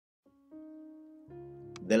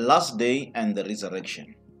The last day and the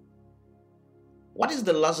resurrection. What is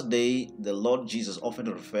the last day the Lord Jesus often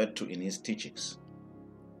referred to in his teachings?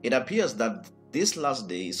 It appears that this last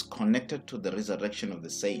day is connected to the resurrection of the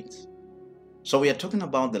saints. So we are talking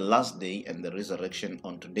about the last day and the resurrection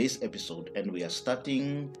on today's episode, and we are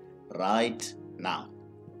starting right now.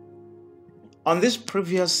 On this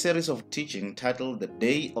previous series of teaching titled The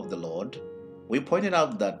Day of the Lord, we pointed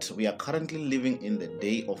out that we are currently living in the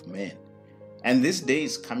day of man, and this day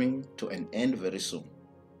is coming to an end very soon.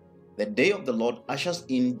 The day of the Lord ushers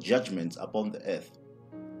in judgments upon the earth.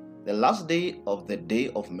 The last day of the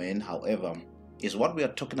day of man, however, is what we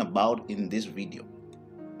are talking about in this video.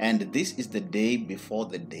 And this is the day before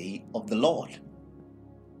the day of the Lord.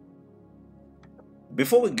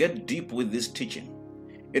 Before we get deep with this teaching,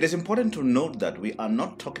 it is important to note that we are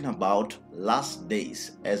not talking about last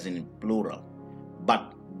days as in plural,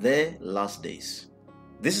 but the last days.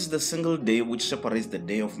 This is the single day which separates the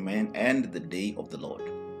day of man and the day of the Lord.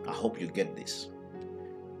 I hope you get this.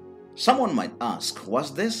 Someone might ask,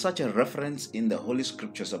 was there such a reference in the Holy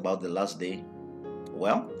Scriptures about the last day?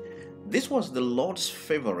 Well, this was the Lord's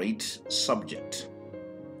favorite subject,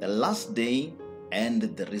 the last day and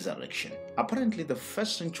the resurrection. Apparently, the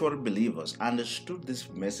first century believers understood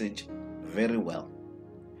this message very well.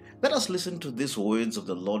 Let us listen to these words of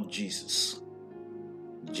the Lord Jesus.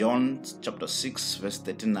 John chapter 6, verse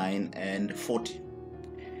 39 and 40.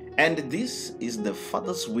 And this is the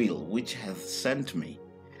Father's will which hath sent me,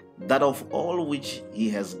 that of all which he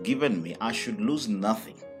has given me I should lose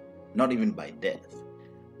nothing, not even by death,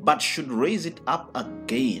 but should raise it up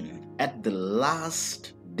again at the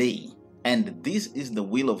last day. And this is the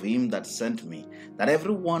will of him that sent me, that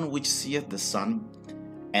every one which seeth the Son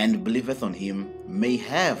and believeth on him may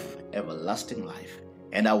have everlasting life,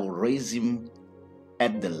 and I will raise him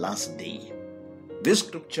at the last day. This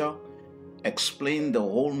scripture explained the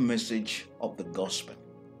whole message of the gospel.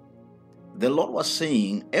 The Lord was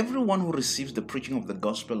saying, everyone who receives the preaching of the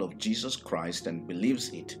gospel of Jesus Christ and believes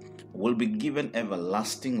it will be given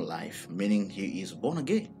everlasting life, meaning he is born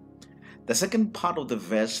again. The second part of the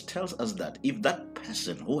verse tells us that if that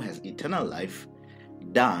person who has eternal life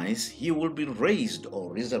dies, he will be raised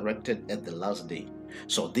or resurrected at the last day.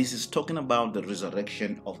 So this is talking about the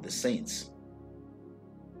resurrection of the saints.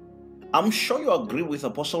 I'm sure you agree with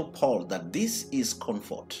Apostle Paul that this is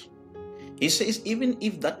comfort. He says even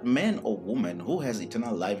if that man or woman who has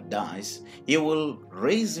eternal life dies, he will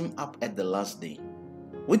raise him up at the last day.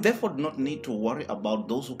 We therefore do not need to worry about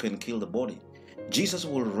those who can kill the body. Jesus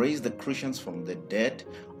will raise the Christians from the dead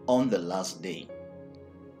on the last day.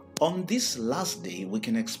 On this last day, we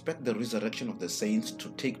can expect the resurrection of the saints to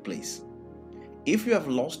take place. If you have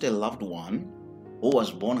lost a loved one who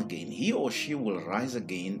was born again, he or she will rise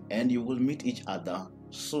again and you will meet each other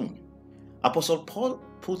soon. Apostle Paul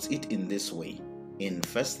puts it in this way in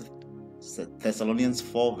 1 Thessalonians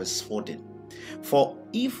 4 verse 14. For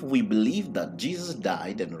if we believe that Jesus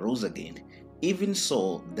died and rose again, even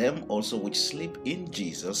so them also which sleep in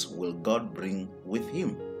Jesus will God bring with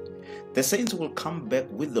him. The saints will come back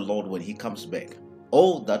with the Lord when he comes back.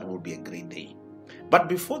 Oh, that will be a great day. But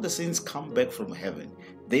before the saints come back from heaven,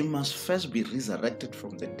 they must first be resurrected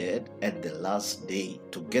from the dead at the last day,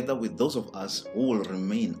 together with those of us who will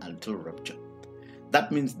remain until rapture.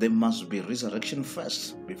 That means there must be resurrection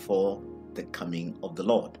first before the coming of the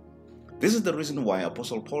Lord. This is the reason why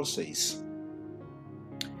Apostle Paul says,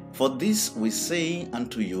 for this we say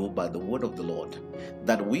unto you by the word of the Lord,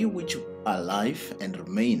 that we which are alive and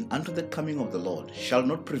remain unto the coming of the Lord shall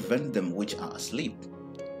not prevent them which are asleep.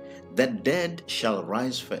 The dead shall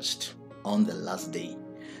rise first on the last day.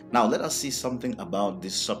 Now let us see something about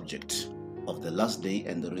this subject of the last day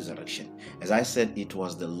and the resurrection. As I said, it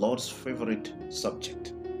was the Lord's favorite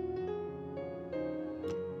subject.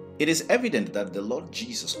 It is evident that the Lord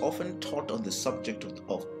Jesus often taught on the subject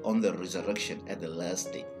on the resurrection at the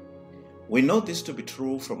last day. We know this to be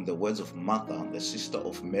true from the words of Martha, the sister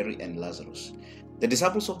of Mary and Lazarus. The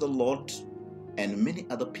disciples of the Lord and many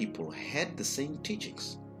other people had the same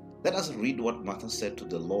teachings. Let us read what Martha said to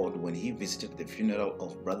the Lord when he visited the funeral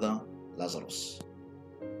of brother Lazarus.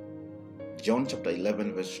 John chapter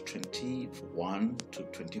 11 verse 21 to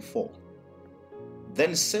 24.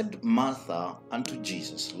 Then said Martha unto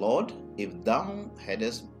Jesus, Lord, if thou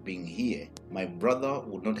hadst been here, my brother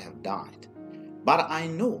would not have died. But I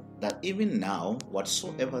know that even now,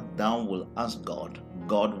 whatsoever thou wilt ask God,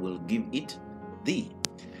 God will give it thee.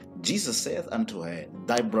 Jesus saith unto her,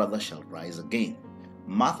 Thy brother shall rise again.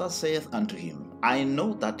 Martha saith unto him, I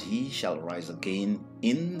know that he shall rise again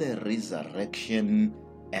in the resurrection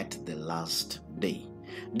at the last day.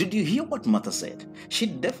 Did you hear what Martha said? She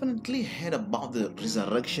definitely heard about the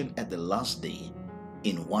resurrection at the last day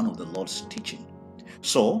in one of the Lord's teaching.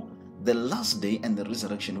 So, the last day and the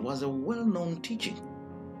resurrection was a well-known teaching.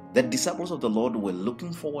 The disciples of the Lord were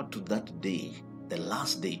looking forward to that day, the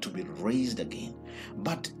last day, to be raised again.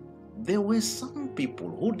 But there were some people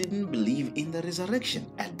who didn't believe in the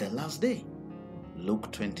resurrection at the last day.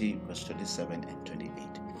 Luke 20, verse 27 and 28.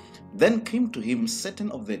 Then came to him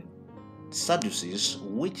certain of the Sadducees,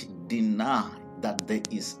 which deny that there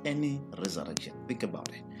is any resurrection. Think about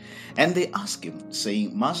it. And they asked him,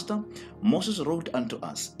 saying, Master, Moses wrote unto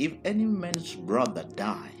us, if any man's brother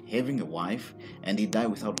die, having a wife, and he die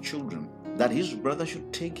without children, that his brother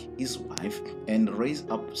should take his wife and raise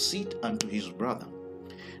up seed unto his brother.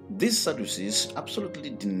 These Sadducees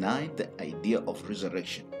absolutely denied the idea of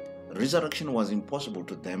resurrection. Resurrection was impossible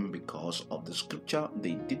to them because of the scripture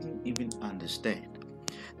they didn't even understand.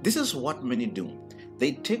 This is what many do.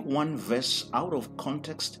 They take one verse out of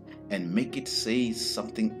context and make it say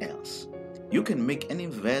something else. You can make any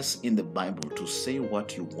verse in the Bible to say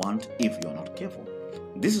what you want if you're not careful.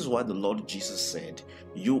 This is why the Lord Jesus said,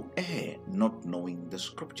 you err not knowing the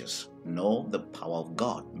scriptures, know the power of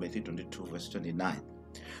God. Matthew 22 verse 29.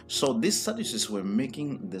 So these Sadducees were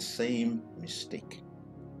making the same mistake.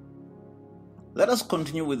 Let us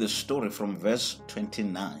continue with the story from verse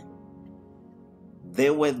 29.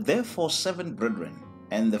 There were therefore 7 brethren,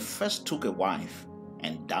 and the first took a wife,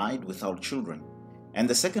 and died without children. And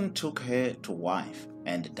the second took her to wife,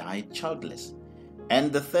 and died childless.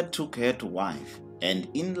 And the third took her to wife, and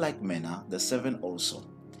in like manner the 7 also.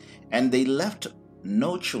 And they left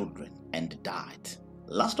no children, and died.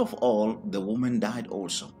 Last of all, the woman died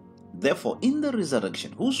also. Therefore, in the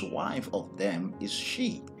resurrection, whose wife of them is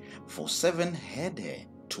she? For 7 had her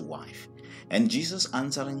to wife. And Jesus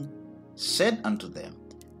answering said unto them,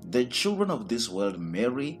 the children of this world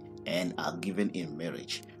marry and are given in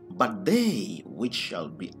marriage, but they which shall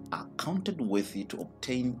be accounted worthy to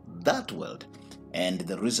obtain that world and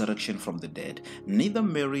the resurrection from the dead, neither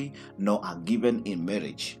marry nor are given in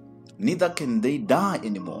marriage, neither can they die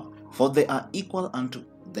anymore, for they are equal unto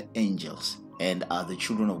the angels, and are the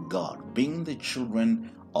children of God, being the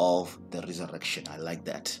children of the resurrection. I like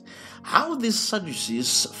that. How these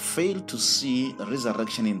Sadducees failed to see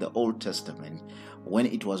resurrection in the Old Testament when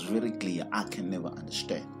it was very clear, I can never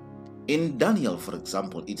understand. In Daniel, for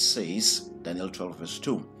example, it says, Daniel 12 verse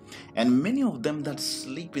 2, and many of them that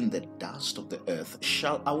sleep in the dust of the earth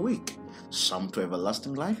shall awake, some to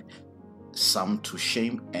everlasting life, some to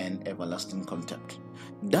shame and everlasting contempt.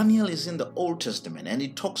 Daniel is in the Old Testament and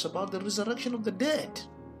it talks about the resurrection of the dead.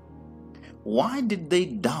 Why did they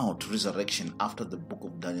doubt resurrection after the book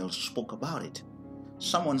of Daniel spoke about it?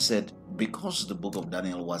 Someone said, because the book of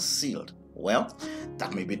Daniel was sealed. Well,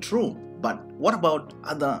 that may be true, but what about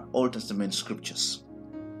other Old Testament scriptures?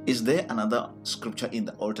 Is there another scripture in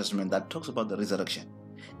the Old Testament that talks about the resurrection?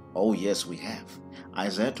 Oh yes, we have.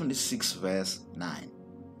 Isaiah 26 verse 9.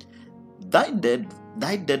 Thy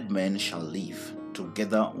dead men shall live,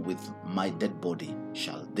 together with my dead body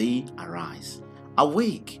shall they arise.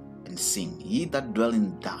 Awake and sing, ye that dwell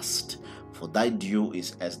in dust, for thy dew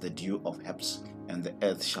is as the dew of heavens, and the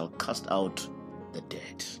earth shall cast out the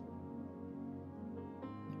dead.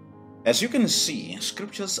 As you can see,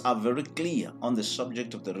 scriptures are very clear on the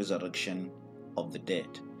subject of the resurrection of the dead.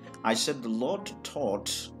 I said the Lord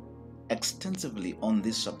taught extensively on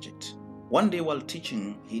this subject. One day while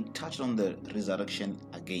teaching, he touched on the resurrection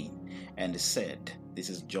again and said, this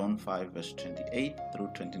is John 5 verse 28 through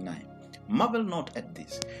 29. Marvel not at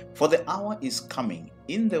this, for the hour is coming,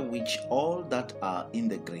 in the which all that are in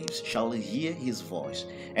the graves shall hear his voice,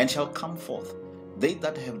 and shall come forth, they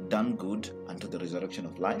that have done good unto the resurrection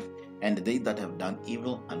of life, and they that have done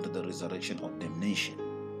evil unto the resurrection of damnation.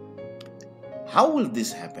 How will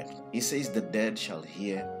this happen? He says the dead shall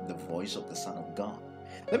hear the voice of the Son of God.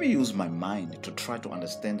 Let me use my mind to try to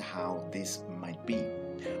understand how this might be.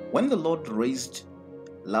 When the Lord raised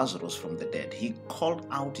Lazarus from the dead, he called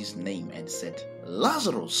out his name and said,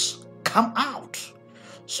 Lazarus, come out.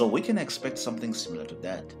 So we can expect something similar to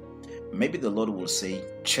that. Maybe the Lord will say,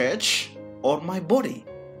 church or my body,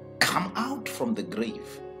 come out from the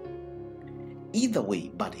grave. Either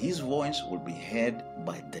way, but his voice will be heard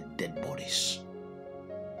by the dead bodies.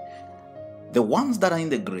 The ones that are in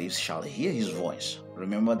the graves shall hear his voice.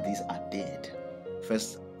 Remember, these are dead. 1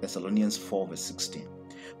 Thessalonians 4 verse 16.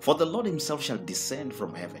 For the Lord himself shall descend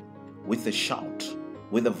from heaven with a shout,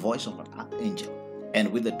 with the voice of an archangel,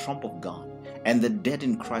 and with the trump of God, and the dead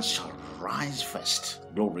in Christ shall rise first.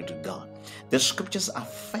 Glory to God. The scriptures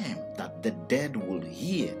affirm that the dead will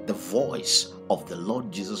hear the voice of the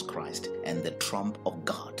Lord Jesus Christ and the trump of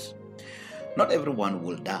God. Not everyone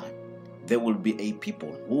will die. There will be a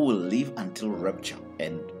people who will live until rapture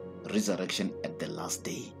and resurrection at the last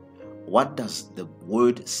day. What does the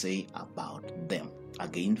word say about them?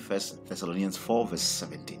 Again, 1 Thessalonians 4 verse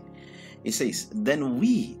 17. It says, "Then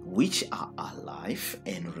we which are alive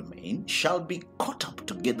and remain shall be caught up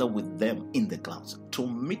together with them in the clouds to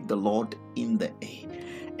meet the Lord in the air,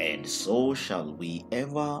 and so shall we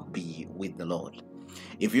ever be with the Lord."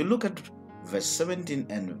 If you look at verse 16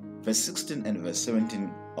 and verse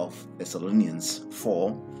 17 of Thessalonians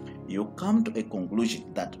 4, you come to a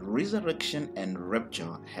conclusion that resurrection and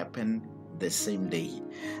rapture happen the same day.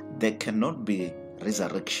 There cannot be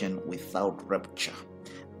resurrection without rapture.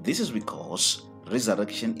 This is because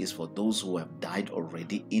resurrection is for those who have died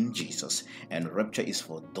already in Jesus, and rapture is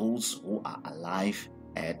for those who are alive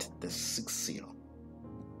at the sixth seal.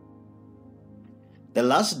 The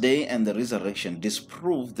last day and the resurrection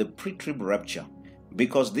disprove the pre-trib rapture,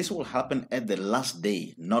 because this will happen at the last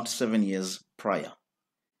day, not 7 years prior.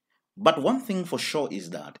 But one thing for sure is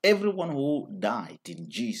that everyone who died in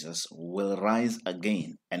Jesus will rise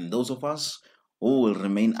again, and those of us who will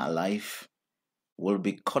remain alive will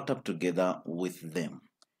be caught up together with them.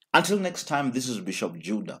 Until next time, this is Bishop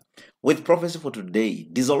Judah with Prophecy for Today,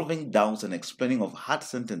 dissolving doubts and explaining of hard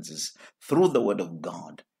sentences through the Word of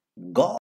God. God